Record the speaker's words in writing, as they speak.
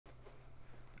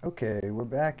Okay, we're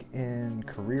back in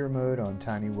career mode on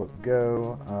Tiny Whoop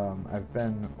Go. I've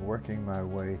been working my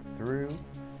way through.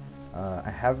 I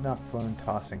have not flown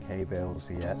tossing hay bales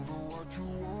yet.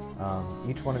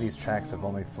 Each one of these tracks I've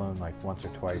only flown like once or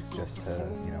twice just to,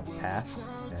 pass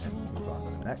and move on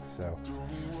to the next. So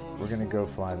we're gonna go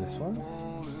fly this one.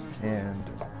 And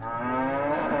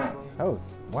oh,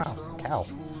 wow, cow.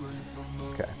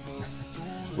 Okay.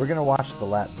 We're gonna watch the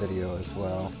lap video as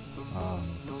well.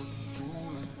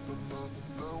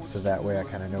 So that way I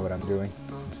kind of know what I'm doing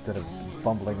instead of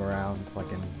bumbling around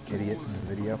like an idiot in the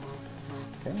video.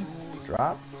 Okay,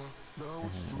 drop.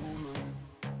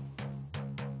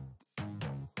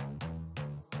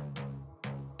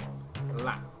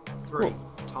 Lap 3, cool.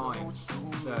 time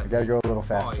 30. I gotta go a little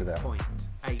faster though.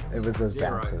 5.8. It was those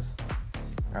bounces.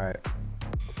 Alright.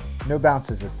 No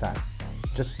bounces this time.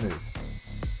 Just smooth.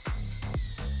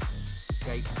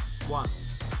 Gate 1,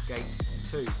 gate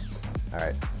 2.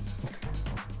 Alright.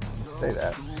 Say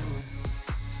that.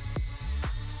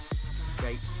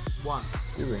 Gate 1.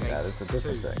 Doing gate that is a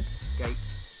different 2, thing. Gate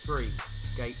 3,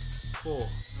 gate 4,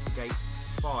 gate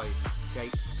 5,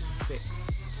 gate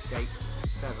 6, gate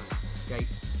 7, gate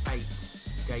 8,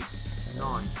 gate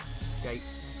 9, gate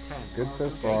 10. Good so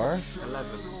far. Gate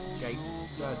 11, gate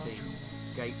 13,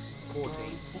 gate 14,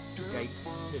 gate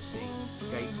 15,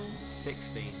 gate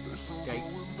 16, gate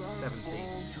 17,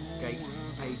 gate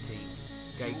 18,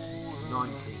 gate 19,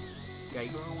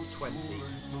 gate 20,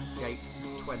 gate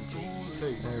 22.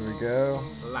 There we go.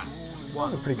 Lap 1. That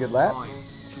was a pretty good lap. Time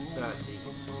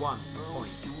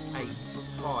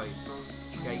 31.85.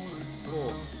 Gate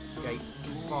 4, gate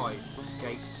 5,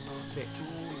 gate 6,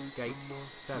 gate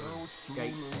 7,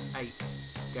 gate 8,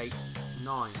 gate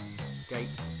 9, gate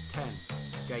 10,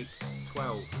 gate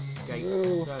 12, gate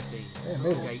Whoa. 13, Yeah,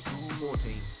 gate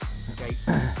 14, gate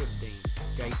 15,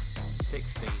 gate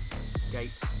 16,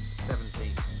 gate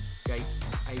 17, gate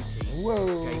 18,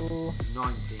 Whoa. gate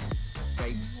 19,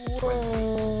 gate 20,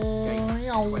 Whoa. gate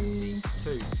Yow.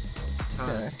 22, turn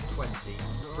Okay. 23,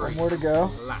 One more to go.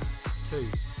 lap 2,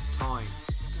 time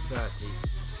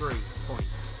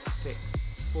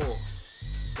 33.64,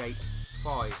 gate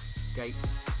 5, gate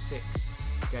 6,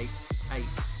 gate 8,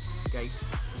 gate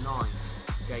 9,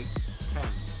 gate 10,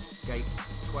 gate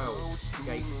 12,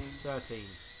 gate 13,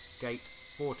 gate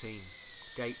 14,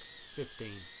 gate 15,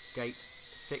 gate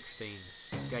 16,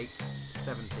 gate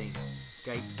 17,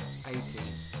 gate 18,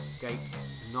 gate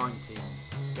 19,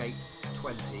 gate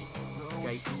 20,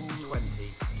 gate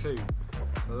 22,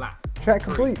 lap Track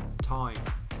 3, complete. time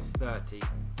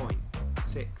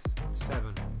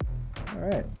 30.67.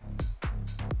 Alright.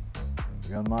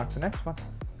 We unlock the next one.